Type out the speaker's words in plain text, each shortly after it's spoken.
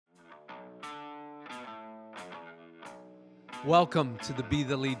Welcome to the Be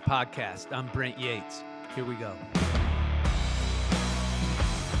the Lead podcast. I'm Brent Yates. Here we go.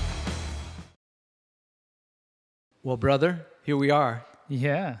 Well, brother, here we are.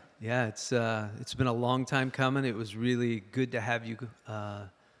 Yeah. Yeah, it's been a long time coming. It was really good to have you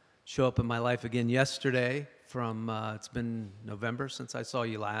show up in my life again yesterday. It's been November since I saw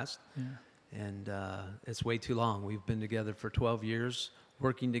you last. Yeah. And it's way too long. We've been together for 12 years,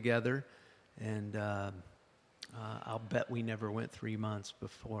 working together, and I'll bet we never went 3 months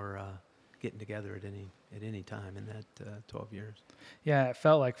before getting together at any time in that 12 years. Yeah, it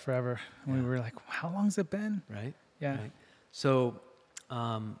felt like forever. Yeah. We were like, how long's it been? Right? Yeah. Right. So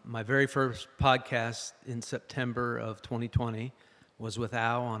my very first podcast in September of 2020 was with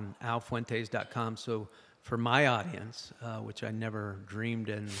Al on alfuentes.com. So for my audience, which I never dreamed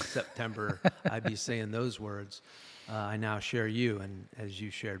in September I'd be saying those words, I now share you, and as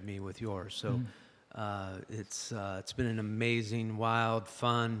you shared me with yours. So it's been an amazing, wild,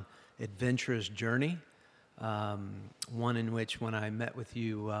 fun, adventurous journey. One in which when I met with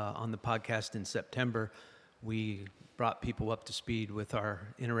you on the podcast in September, we brought people up to speed with our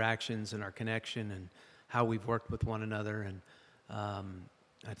interactions and our connection and how we've worked with one another. And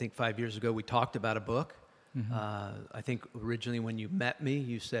I think 5 years ago we talked about a book. Mm-hmm. I think originally when you met me,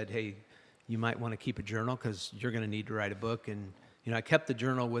 you said, hey, you might want to keep a journal because you're going to need to write a book. And I kept the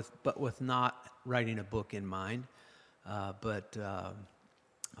journal with not writing a book in mind. But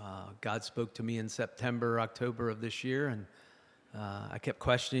God spoke to me in September, October of this year, and I kept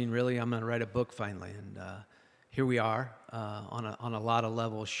questioning, really, I'm going to write a book finally. And here we are on a lot of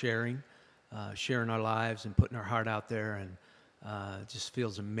levels, sharing our lives and putting our heart out there. And it just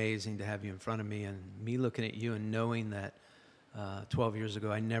feels amazing to have you in front of me, and me looking at you and knowing that 12 years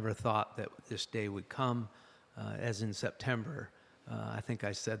ago, I never thought that this day would come, as in September. I think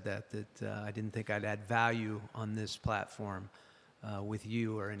I said that I didn't think I'd add value on this platform with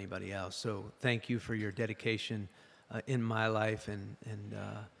you or anybody else. So thank you for your dedication in my life, and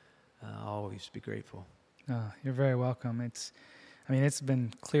I'll always be grateful. You're very welcome. It's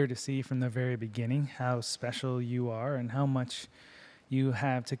been clear to see from the very beginning how special you are and how much you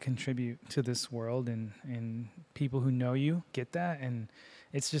have to contribute to this world, and people who know you get that. And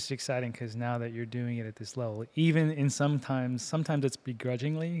it's just exciting because now that you're doing it at this level, even in sometimes it's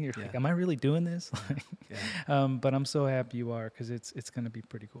begrudgingly, you're like, am I really doing this? Yeah. But I'm so happy you are, because it's going to be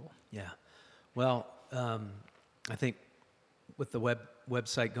pretty cool. Yeah. Well, I think with the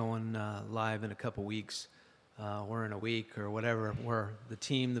website going live in a couple weeks, or in a week or whatever, we're the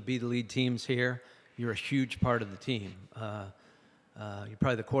team, the Be the Lead team's here. You're a huge part of the team. You're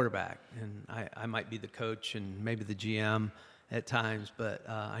probably the quarterback, and I might be the coach and maybe the GM at times, but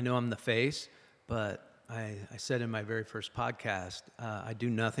I know I'm the face. But I said in my very first podcast, I do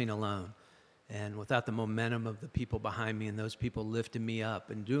nothing alone. And without the momentum of the people behind me and those people lifting me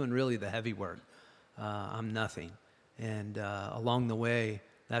up and doing really the heavy work, I'm nothing. And along the way,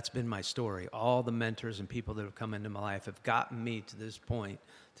 that's been my story. All the mentors and people that have come into my life have gotten me to this point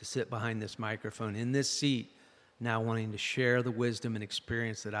to sit behind this microphone in this seat, now wanting to share the wisdom and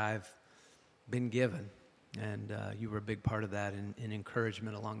experience that I've been given. And you were a big part of that in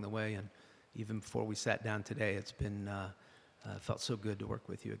encouragement along the way. And even before we sat down today, it's been felt so good to work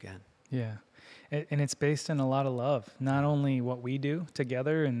with you again. Yeah. And it's based on a lot of love, not only what we do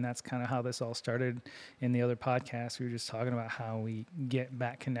together, and that's kind of how this all started in the other podcast. We were just talking about how we get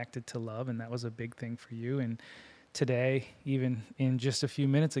back connected to love, and that was a big thing for you. And today, even in just a few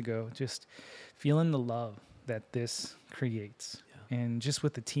minutes ago, just feeling the love that this creates, and just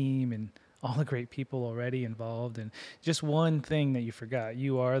with the team and all the great people already involved. And just one thing that you forgot: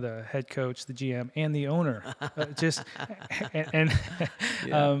 you are the head coach, the GM, and the owner. And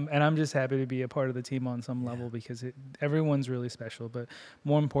I'm just happy to be a part of the team on some level, because everyone's really special. But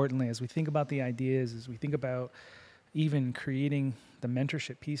more importantly, as we think about the ideas, as we think about even creating the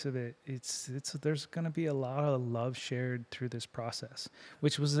mentorship piece of it, there's going to be a lot of love shared through this process,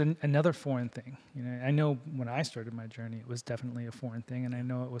 which was another foreign thing. I know when I started my journey, it was definitely a foreign thing, and I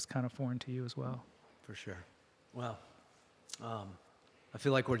know it was kind of foreign to you as well. For sure. Well, I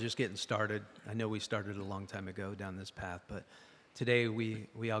feel like we're just getting started. I know we started a long time ago down this path, but today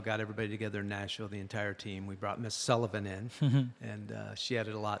we all got everybody together in Nashville, the entire team. We brought Miss Sullivan in, and she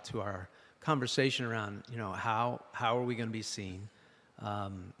added a lot to our conversation around, how are we going to be seen?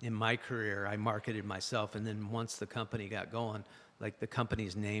 In my career, I marketed myself, and then once the company got going, like, the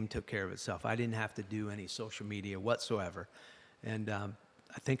company's name took care of itself. I didn't have to do any social media whatsoever. And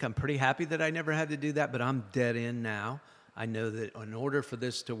I think I'm pretty happy that I never had to do that, but I'm dead in now. I know that in order for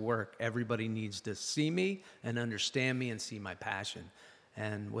this to work, everybody needs to see me and understand me and see my passion.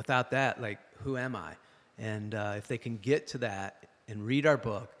 And without that, like, who am I? And if they can get to that and read our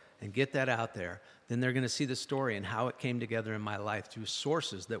book and get that out there, then they're going to see the story and how it came together in my life through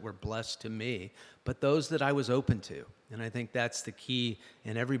sources that were blessed to me, but those that I was open to. And I think that's the key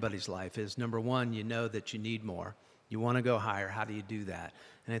in everybody's life is, number one, you know that you need more. You want to go higher. How do you do that?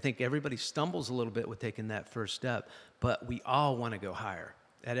 And I think everybody stumbles a little bit with taking that first step, but we all want to go higher.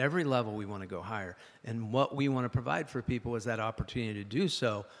 At every level, we want to go higher. And what we want to provide for people is that opportunity to do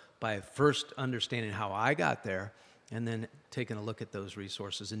so by first understanding how I got there, and then taking a look at those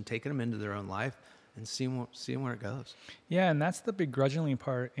resources and taking them into their own life and seeing where it goes. Yeah, and that's the begrudgingly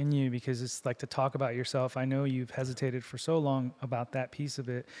part in you, because it's like to talk about yourself. I know you've hesitated for so long about that piece of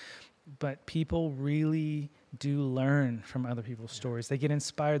it, but people really do learn from other people's stories. They get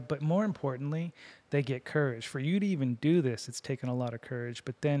inspired, but more importantly, they get courage. For you to even do this, it's taken a lot of courage,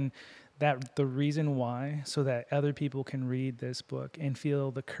 but then the reason why, so that other people can read this book and feel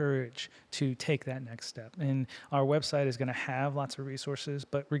the courage to take that next step. And our website is going to have lots of resources,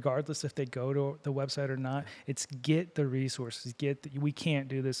 but regardless if they go to the website or not, it's get the resources, we can't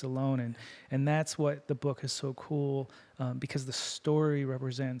do this alone. And that's what the book is so cool, because the story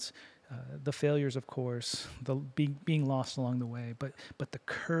represents the failures, of course, the being lost along the way, but the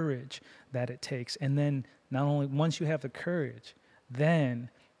courage that it takes. And then not only once you have the courage,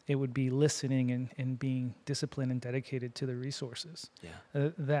 then it would be listening and being disciplined and dedicated to the resources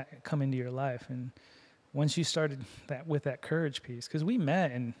that come into your life. And once you started that with that courage piece, because we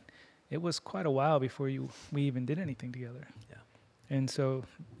met and it was quite a while before we even did anything together. Yeah. And so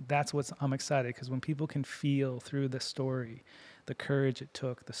that's I'm excited, because when people can feel through the story, the courage it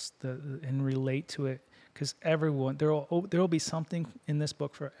took, and relate to it, because everyone, there will be something in this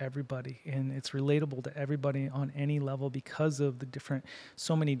book for everybody, and it's relatable to everybody on any level because of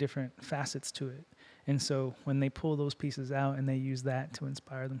so many different facets to it. And so when they pull those pieces out and they use that to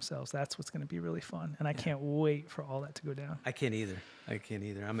inspire themselves, that's what's going to be really fun. And I can't wait for all that to go down. I can't either.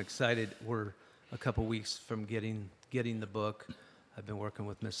 I'm excited. We're a couple weeks from getting the book. I've been working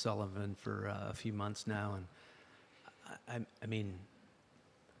with Miss Sullivan for a few months now, and I mean,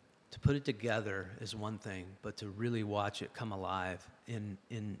 to put it together is one thing, but to really watch it come alive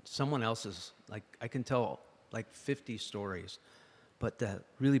in someone else's, like I can tell like 50 stories, but to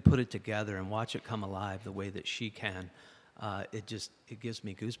really put it together and watch it come alive the way that she can, it gives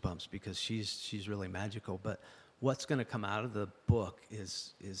me goosebumps, because she's really magical. But what's going to come out of the book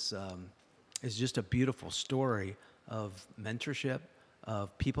is just a beautiful story of mentorship,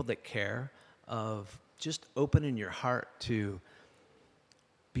 of people that care, of just opening your heart to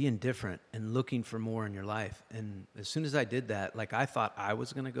being different and looking for more in your life. And as soon as I did that, like I thought I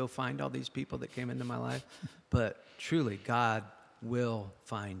was going to go find all these people that came into my life, but truly God will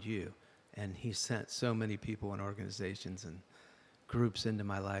find you. And he sent so many people and organizations and groups into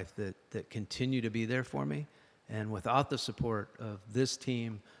my life that continue to be there for me. And without the support of this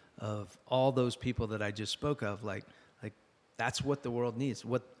team, of all those people that I just spoke of, like that's what the world needs.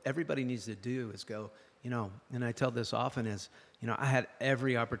 What everybody needs to do is go, and I tell this often is, I had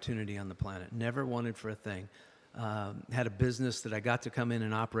every opportunity on the planet, never wanted for a thing, had a business that I got to come in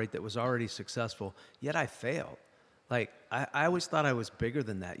and operate that was already successful, yet I failed. Like, I always thought I was bigger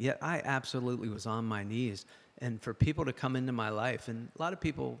than that, yet I absolutely was on my knees. And for people to come into my life, and a lot of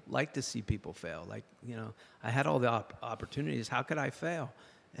people like to see people fail. Like, I had all the opportunities. How could I fail?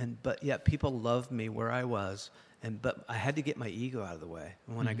 But yet people loved me where I was. But I had to get my ego out of the way.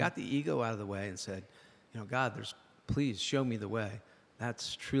 And when I got the ego out of the way and said, God, please show me the way,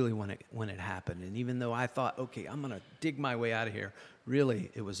 that's truly when it happened. And even though I thought, okay, I'm going to dig my way out of here, really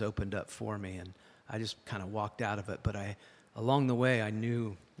it was opened up for me. And I just kind of walked out of it. But along the way, I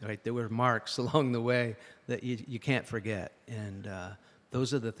knew, right, there were marks along the way that you can't forget. And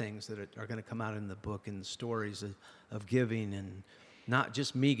those are the things that are going to come out in the book, and the stories of giving, and not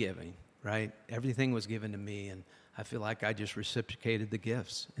just me giving, right? Everything was given to me, and I feel like I just reciprocated the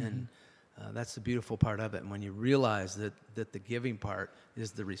gifts. And that's the beautiful part of it. And when you realize that the giving part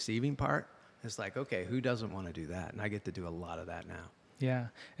is the receiving part, it's like, okay, who doesn't want to do that? And I get to do a lot of that now. Yeah,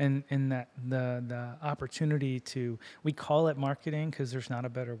 and that the opportunity to, we call it marketing because there's not a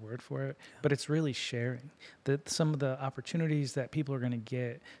better word for it, but it's really sharing that some of the opportunities that people are going to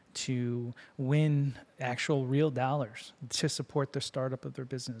get to win actual real dollars to support the startup of their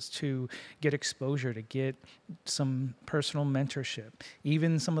business, to get exposure, to get some personal mentorship,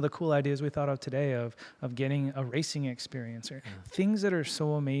 even some of the cool ideas we thought of today of getting a racing experience, or things that are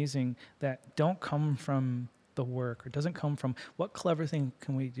so amazing that don't come from the work, or it doesn't come from what clever thing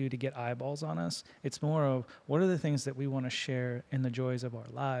can we do to get eyeballs on us. It's more of what are the things that we want to share in the joys of our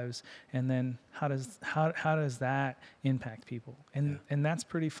lives, and then how does that impact people, and that's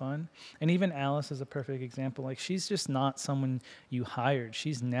pretty fun. And even Alice is a perfect example. Like, she's just not someone you hired.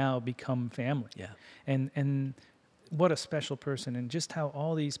 She's now become family. Yeah. And what a special person, and just how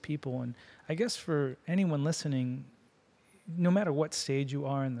all these people, and I guess for anyone listening, no matter what stage you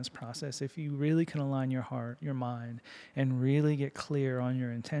are in this process, if you really can align your heart, your mind, and really get clear on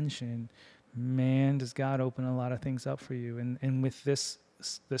your intention, man, does God open a lot of things up for you. And with this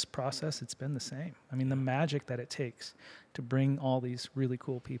process, it's been the same. I mean, the magic that it takes to bring all these really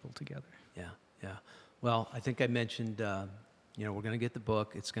cool people together. Yeah. Well, I think I mentioned, we're going to get the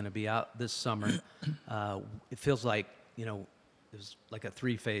book. It's going to be out this summer. It feels like, it was like a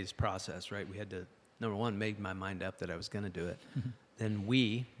 3-phase process, right? We had to, number one, made my mind up that I was going to do it. Then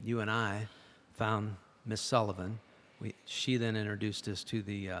you and I, found Miss Sullivan. She then introduced us to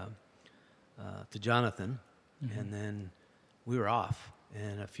to Jonathan, and then we were off.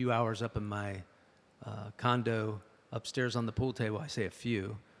 And a few hours up in my condo upstairs on the pool table, I say a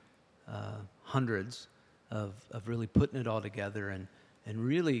few, hundreds of really putting it all together and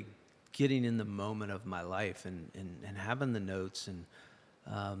really getting in the moment of my life and having the notes and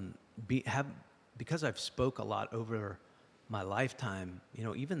because I've spoke a lot over my lifetime,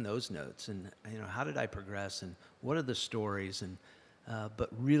 even those notes and, how did I progress and what are the stories and, but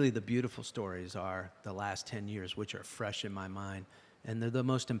really the beautiful stories are the last 10 years, which are fresh in my mind, and they're the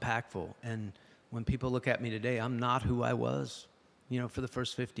most impactful. And when people look at me today, I'm not who I was, for the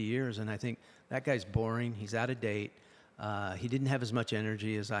first 50 years. And I think that guy's boring. He's out of date. He didn't have as much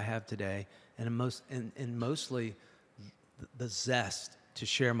energy as I have today. And mostly the zest to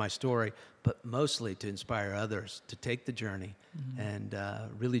share my story, but mostly to inspire others to take the journey and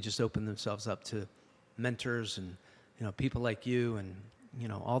really just open themselves up to mentors and, people like you and,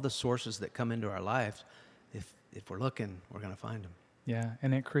 all the sources that come into our lives. If we're looking, we're going to find them. Yeah,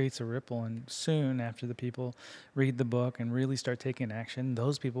 and it creates a ripple, and soon after the people read the book and really start taking action,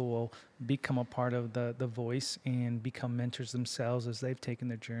 those people will become a part of the voice and become mentors themselves as they've taken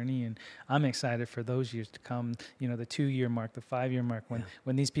their journey. And I'm excited for those years to come, the 2-year mark, the 5-year mark,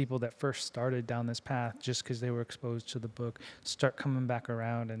 when these people that first started down this path just because they were exposed to the book start coming back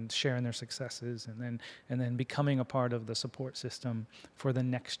around and sharing their successes, and then becoming a part of the support system for the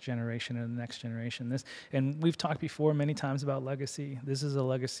next generation and the next generation. And we've talked before many times about legacy. This is a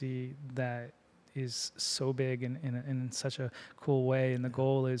legacy that is so big and in such a cool way. And the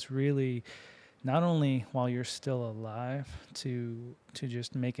goal is really not only while you're still alive to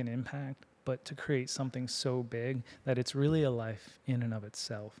just make an impact, but to create something so big that it's really a life in and of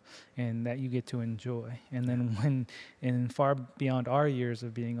itself and that you get to enjoy. And then and far beyond our years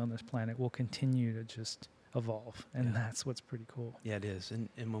of being on this planet, we'll continue to just evolve. And that's what's pretty cool. Yeah, it is.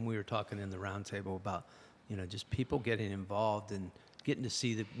 And when we were talking in the roundtable about just people getting involved and getting to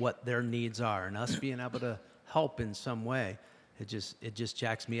see what their needs are and us being able to help in some way, it just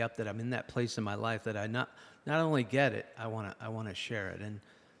jacks me up that I'm in that place in my life that I not only get it, I want to share it. And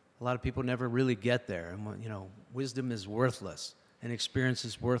a lot of people never really get there. And wisdom is worthless and experience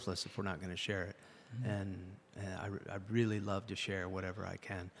is worthless if we're not going to share it. And I really love to share whatever I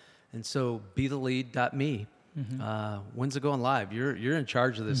can. And so BeTheLead.me. When's it going live? You're in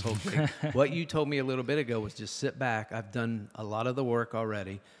charge of this whole thing. What you told me a little bit ago was just sit back. I've done a lot of the work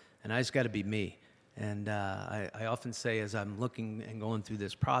already, and I just got to be me. And I often say as I'm looking and going through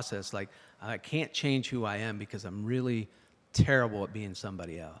this process, like I can't change who I am because I'm really terrible at being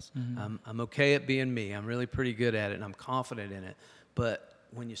somebody else. I'm okay at being me. I'm really pretty good at it, and I'm confident in it. But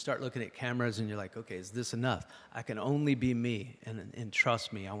when you start looking at cameras and you're like, okay, is this enough? I can only be me, and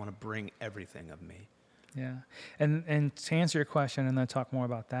trust me, I want to bring everything of me. Yeah. And to answer your question and then talk more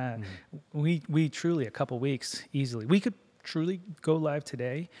about that, we truly, a couple weeks easily, we could truly go live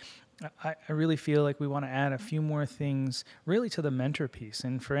today. I really feel like we want to add a few more things really to the mentor piece.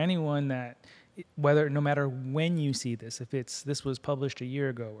 And for anyone that, no matter when you see this, if this was published a year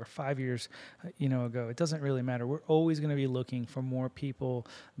ago or 5 years ago, it doesn't really matter. We're always going to be looking for more people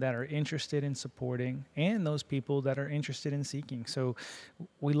that are interested in supporting and those people that are interested in seeking. So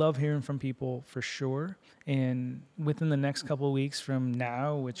we love hearing from people for sure. And within the next couple of weeks from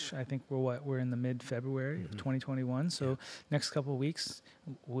now, which I think we're in the mid-February of 2021. So next couple of weeks,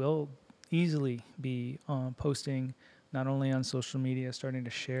 we'll easily be posting not only on social media, starting to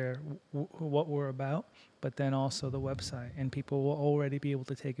share what we're about, but then also the website. And people will already be able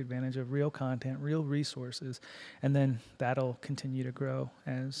to take advantage of real content, real resources. And then that'll continue to grow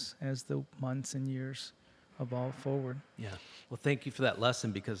as the months and years evolve forward. Yeah. Well, thank you for that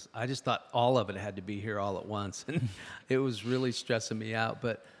lesson, because I just thought all of it had to be here all at once, and it was really stressing me out.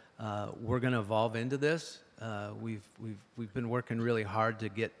 But we're going to evolve into this. We've been working really hard to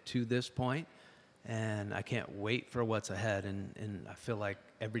get to this point, and I can't wait for what's ahead. And I feel like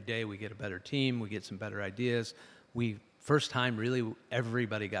every day we get a better team, we get some better ideas. First time really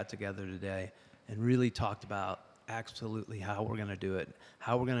everybody got together today and really talked about absolutely how we're going to do it,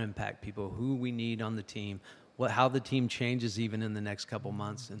 how we're going to impact people, who we need on the team, how the team changes even in the next couple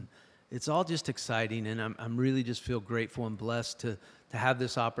months. And it's all just exciting, and I'm really just feel grateful and blessed to have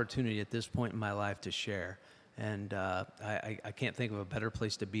this opportunity at this point in my life to share. And I can't think of a better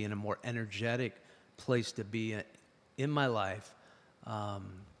place to be, in a more energetic place to be in my life,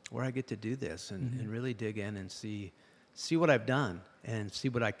 where I get to do this and really dig in and see what I've done and see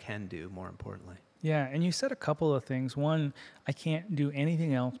what I can do, more importantly. Yeah, and you said a couple of things. One, I can't do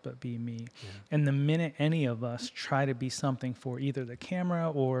anything else but be me. Yeah. And the minute any of us try to be something for either the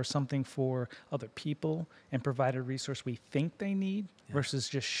camera or something for other people and provide a resource we think they need, versus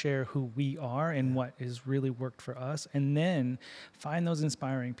just share who we are and what has really worked for us, and then find those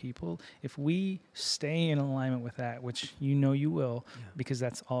inspiring people. If we stay in alignment with that, which you know you will, because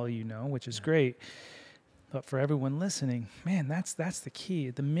that's all you know, which is great. But for everyone listening, man, that's the key.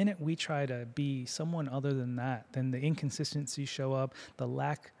 The minute we try to be someone other than that, then the inconsistencies show up, the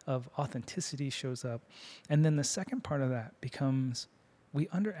lack of authenticity shows up. And then the second part of that becomes, we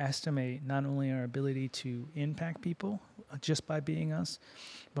underestimate not only our ability to impact people just by being us,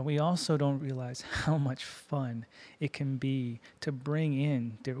 but we also don't realize how much fun it can be to bring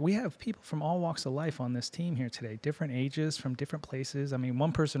in. We have people from all walks of life on this team here today, different ages, from different places. I mean,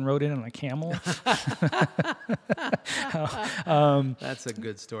 one person rode in on a camel. That's a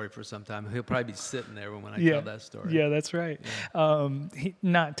good story for some time. He'll probably be sitting there when I tell that story. Yeah, that's right. Yeah.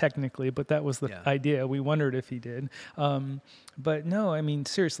 Not technically, but that was the idea. We wondered if he did. But no, I mean,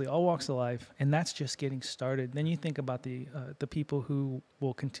 seriously, all walks of life, and that's just getting started. Then you think about the people who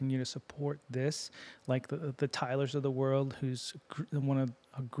will continue to support this, like the Tylers of the world, who's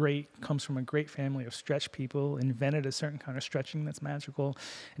comes from a great family of stretch people, invented a certain kind of stretching that's magical,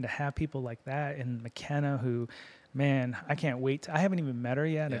 and to have people like that, and McKenna, who, man, I can't wait. I haven't even met her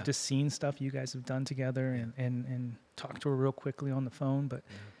yet. I've just seen stuff you guys have done together and talked to her real quickly on the phone. But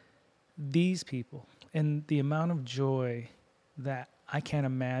these people and the amount of joy that I can't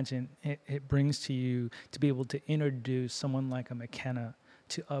imagine it brings to you to be able to introduce someone like a McKenna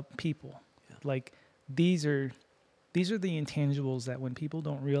to people. Yeah. Like these are the intangibles that when people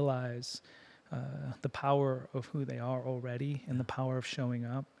don't realize the power of who they are already and the power of showing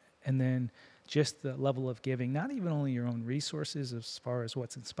up, and then just the level of giving, not even only your own resources as far as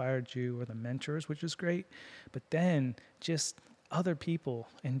what's inspired you or the mentors, which is great, but then just other people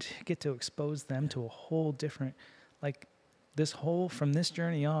and get to expose them to a whole different, like, from this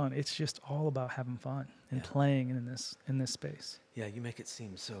journey on, it's just all about having fun and playing in this space. Yeah, you make it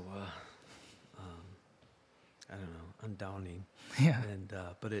seem so, I don't know, undaunting. Yeah. And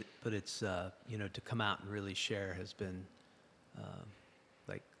but it's to come out and really share has been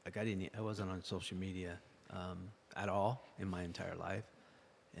like I wasn't on social media at all in my entire life,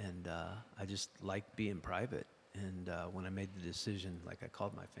 and I just like being private. And when I made the decision, like I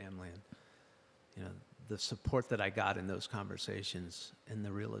called my family, and the support that I got in those conversations, and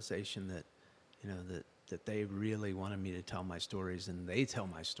the realization that, that they really wanted me to tell my stories, and they tell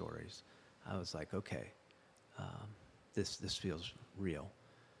my stories, I was like, okay, this feels real.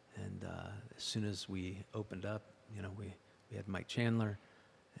 And as soon as we opened up, we had Mike Chandler,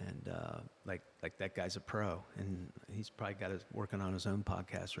 and like that guy's a pro, and he's probably working on his own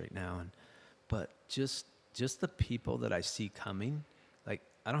podcast right now. But just the people that I see coming, like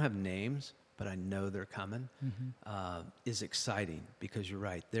I don't have names, but I know they're coming, is exciting, because you're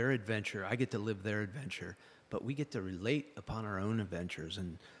right. Their adventure, I get to live their adventure, but we get to relate upon our own adventures.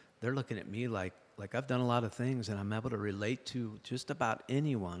 And they're looking at me like I've done a lot of things, and I'm able to relate to just about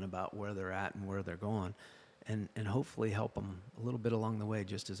anyone about where they're at and where they're going, and hopefully help them a little bit along the way,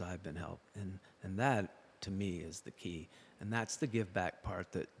 just as I've been helped. And that, to me, is the key. And that's the give back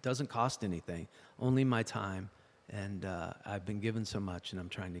part that doesn't cost anything, only my time. And I've been given so much, and I'm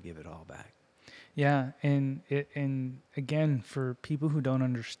trying to give it all back. Yeah, and again, for people who don't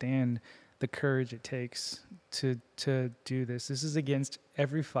understand the courage it takes to do this is against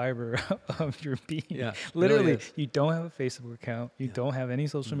every fiber of your being. Yeah, Literally, really you don't have a Facebook account. You don't have any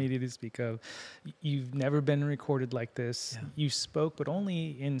social media to speak of. You've never been recorded like this. Yeah. You spoke, but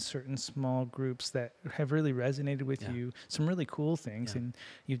only in certain small groups that have really resonated with you. Some really cool things, and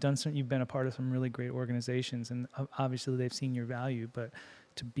you've been a part of some really great organizations, and obviously they've seen your value. But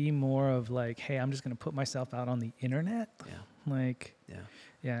to be more of like, hey, I'm just going to put myself out on the internet. Yeah. Like, Yeah.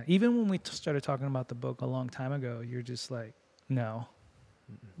 yeah. Even when we started talking about the book a long time ago, you're just like, no,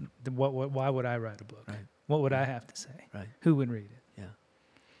 why would I write a book? Right. What would I Right. have to say? Right. Who would read it? Yeah.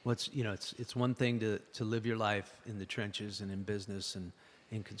 Well, it's one thing to live your life in the trenches and in business and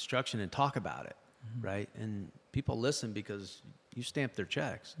in construction and talk about it, right? And people listen because you stamp their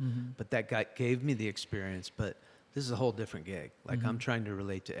checks. But that guy gave me the experience. But this is a whole different gig. Like I'm trying to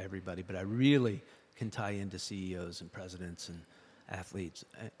relate to everybody, but I really can tie into CEOs and presidents and athletes.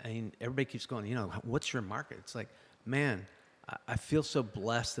 I mean, everybody keeps going, what's your market? It's like, man, I feel so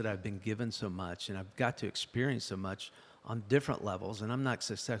blessed that I've been given so much and I've got to experience so much on different levels, and I'm not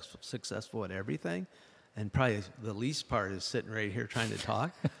successful at everything, and probably the least part is sitting right here trying to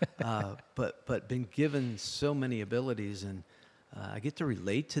talk, but been given so many abilities, and I get to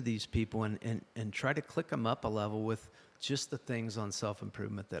relate to these people and try to click them up a level with just the things on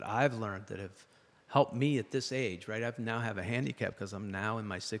self-improvement that I've learned that have helped me at this age, right? I now have a handicap because I'm now in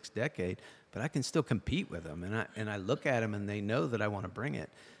my 6th decade, but I can still compete with them, and I look at them and they know that I want to bring it,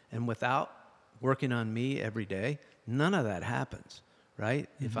 and without working on me every day, none of that happens, right?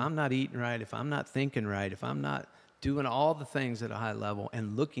 If I'm not eating right, if I'm not thinking right, if I'm not doing all the things at a high level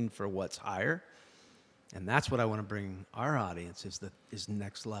and looking for what's higher, and that's what I want to bring our audience is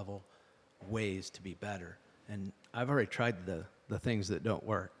next level ways to be better. And I've already tried the things that don't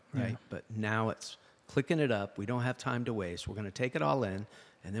work, right? Yeah. But now it's clicking it up. We don't have time to waste. We're going to take it all in,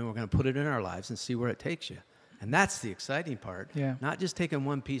 and then we're going to put it in our lives and see where it takes you. And that's the exciting part. Yeah. Not just taking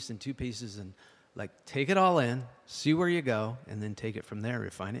one piece and two pieces and like take it all in, see where you go, and then take it from there,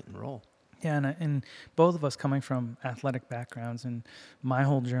 refine it, and roll. Yeah, and both of us coming from athletic backgrounds, and my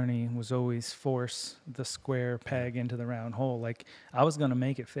whole journey was always force the square peg into the round hole. Like I was going to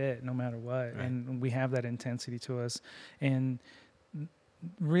make it fit no matter what, Right. and we have that intensity to us, and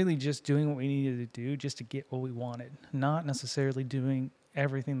really just doing what we needed to do just to get what we wanted, not necessarily doing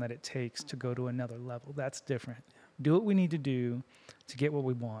everything that it takes to go to another level. That's different. Do what we need to do to get what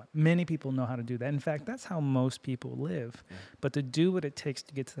we want. Many people know how to do that. In fact, that's how most people live. Yeah. But to do what it takes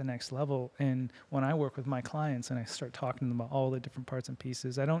to get to the next level, and when I work with my clients and I start talking to them about all the different parts and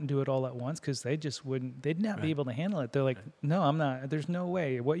pieces, I don't do it all at once because they'd not Right. be able to handle it. They're like, no, I'm not, there's no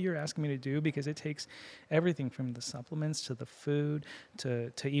way. What you're asking me to do, because it takes everything from the supplements to the food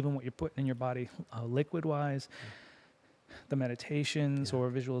to even what you're putting in your body liquid-wise, the meditations or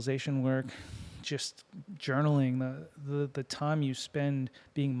visualization work, just journaling, the time you spend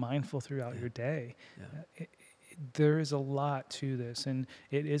being mindful throughout your day. There is a lot to this, and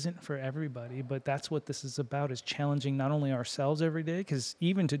it isn't for everybody, but that's what this is about, is challenging not only ourselves every day, because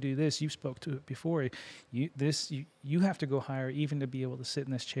even to do this, you spoke to it before, you have to go higher even to be able to sit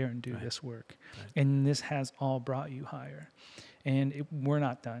in this chair and do this work. Right. And this has all brought you higher. And we're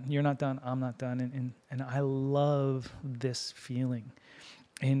not done. You're not done. I'm not done. And I love this feeling.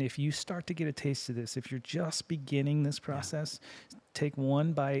 And if you start to get a taste of this, if you're just beginning this process, take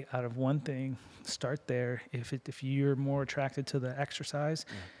one bite out of one thing, start there. If you're more attracted to the exercise,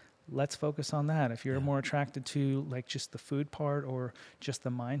 let's focus on that. If you're more attracted to like just the food part or just the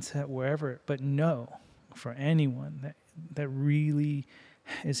mindset, wherever, but know for anyone that really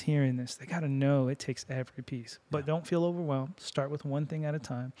is hearing this, they got to know it takes every piece. But don't feel overwhelmed. Start with one thing at a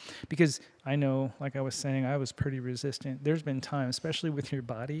time. Because I know, like I was saying, I was pretty resistant. There's been times, especially with your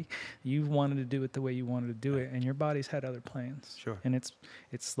body, you've wanted to do it the way you wanted to do it, and your body's had other plans. Sure. And it's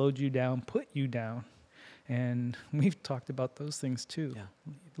slowed you down, put you down. And we've talked about those things too.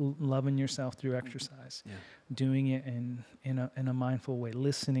 Loving yourself through exercise, doing it in a mindful way,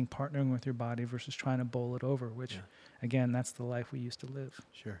 listening, partnering with your body versus trying to bowl it over, which again, that's the life we used to live.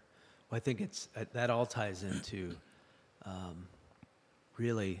 Sure. Well, I think that all ties into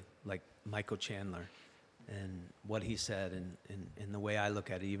really like Michael Chandler and what he said, and the way I look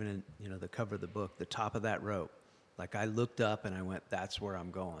at it, even in the cover of the book, the top of that rope. Like I looked up and I went, that's where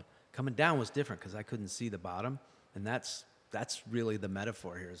I'm going. Coming down was different because I couldn't see the bottom, and that's really the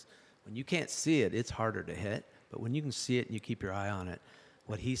metaphor here. Is when you can't see it, it's harder to hit. But when you can see it and you keep your eye on it,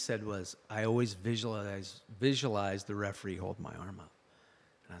 what he said was, I always visualize the referee hold my arm up,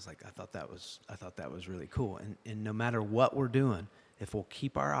 and I was like, I thought that was really cool. And no matter what we're doing, if we'll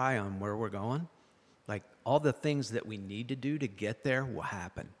keep our eye on where we're going, like all the things that we need to do to get there will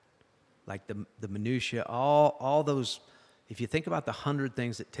happen. Like the minutia, all those. If you think about the 100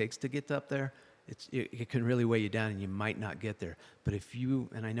 things it takes to get up there, it can really weigh you down, and you might not get there. But if you,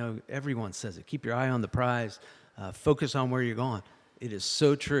 and I know everyone says it, keep your eye on the prize, focus on where you're going. It is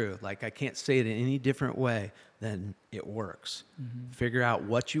so true. Like I can't say it in any different way than it works. Mm-hmm. Figure out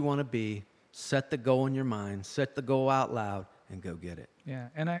what you want to be, set the goal in your mind, set the goal out loud, and go get it. Yeah.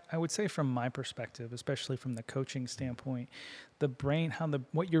 And I would say from my perspective, especially from the coaching standpoint, the brain,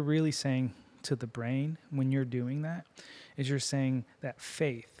 what you're really saying to the brain when you're doing that is you're saying that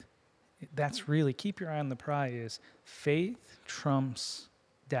faith, that's really, keep your eye on the prize. Faith trumps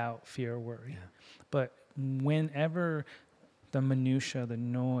doubt, fear, worry. Yeah. But whenever the minutia, the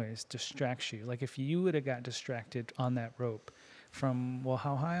noise distracts you, like if you would have got distracted on that rope from, well,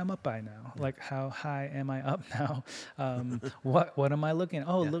 how high I'm up by now? Like, how high am I up now? What am I looking at?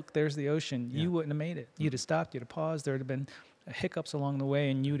 Oh, look, there's the ocean. Yeah. You wouldn't have made it. You'd have stopped. You'd have paused. There would have been hiccups along the way,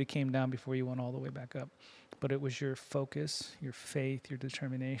 and you would have came down before you went all the way back up. But it was your focus, your faith, your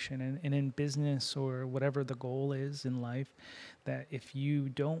determination. And in business or whatever the goal is in life, that if you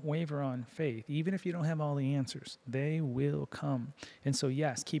don't waver on faith, even if you don't have all the answers, they will come. And so,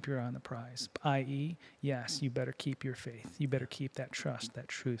 yes, keep your eye on the prize, i.e., yes, you better keep your faith. You better keep that trust, that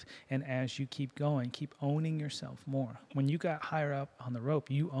truth. And as you keep going, keep owning yourself more. When you got higher up on the rope,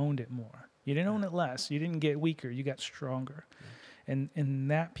 you owned it more. You didn't own it less. You didn't get weaker. You got stronger. Yeah.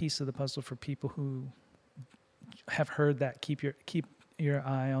 And that piece of the puzzle for people who have heard that, keep your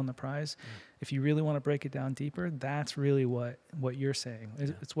eye on the prize. Yeah. If you really want to break it down deeper, that's really what you're saying.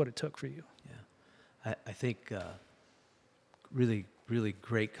 It's what it took for you. Yeah, I think really, really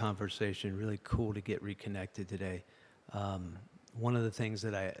great conversation. Really cool to get reconnected today. One of the things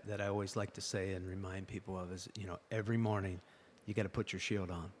that I always like to say and remind people of is, every morning you got to put your shield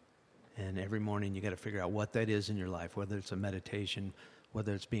on, and every morning you got to figure out what that is in your life, whether it's a meditation,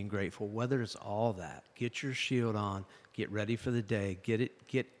 whether it's being grateful, whether it's all that. Get your shield on, get ready for the day,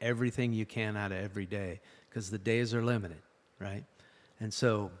 get everything you can out of every day, because the days are limited, right? And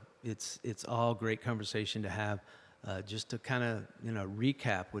so it's all great conversation to have. Just to kind of,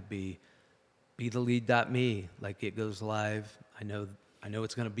 recap would be thelead.me, like it goes live. I know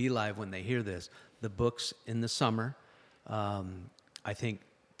it's going to be live when they hear this. The book's in the summer. I think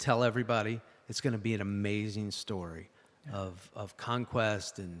tell everybody it's going to be an amazing story. Yeah. Of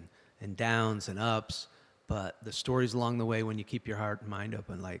conquest and downs and ups, but the stories along the way when you keep your heart and mind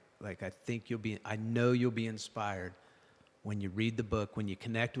open, like I know you'll be inspired when you read the book, when you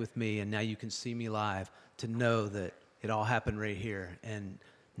connect with me, and now you can see me live, to know that it all happened right here, and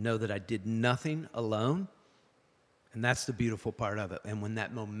know that I did nothing alone. And that's the beautiful part of it. And when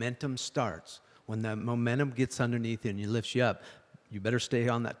that momentum starts, when that momentum gets underneath you and it lifts you up, you better stay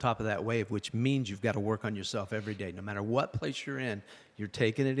on that top of that wave, which means you've got to work on yourself every day. No matter what place you're in, you're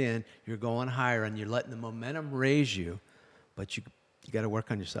taking it in, you're going higher, and you're letting the momentum raise you, but you got to work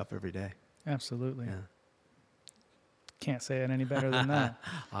on yourself every day. Absolutely. Yeah. Can't say it any better than that.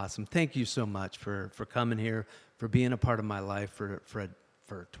 Awesome. Thank you so much for coming here, for being a part of my life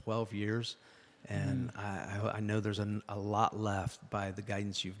for 12 years. And I know there's a lot left by the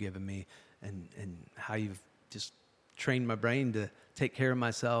guidance you've given me and how you've just trained my brain to take care of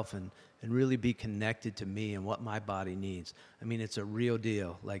myself and really be connected to me and what my body needs. I mean, it's a real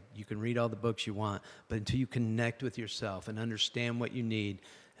deal. Like, you can read all the books you want, but until you connect with yourself and understand what you need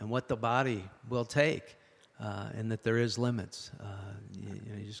and what the body will take, and that there is limits,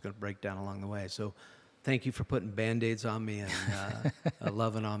 you're just going to break down along the way. So thank you for putting Band-Aids on me and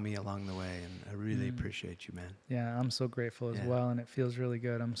loving on me along the way. And I really appreciate you, man. Yeah, I'm so grateful as well, and it feels really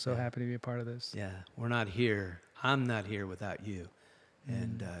good. I'm so happy to be a part of this. Yeah, we're not here. I'm not here without you.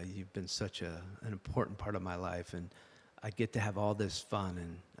 And you've been such an important part of my life. And I get to have all this fun,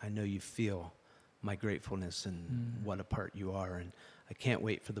 and I know you feel my gratefulness and what a part you are. And I can't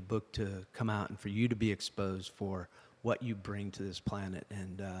wait for the book to come out and for you to be exposed for what you bring to this planet.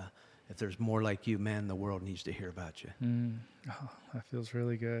 And if there's more like you, man, the world needs to hear about you. Oh, that feels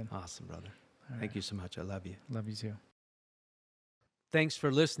really good. Awesome, brother. Thank you so much. I love you. Love you too. Thanks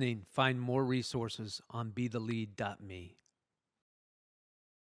for listening. Find more resources on BeTheLead.me.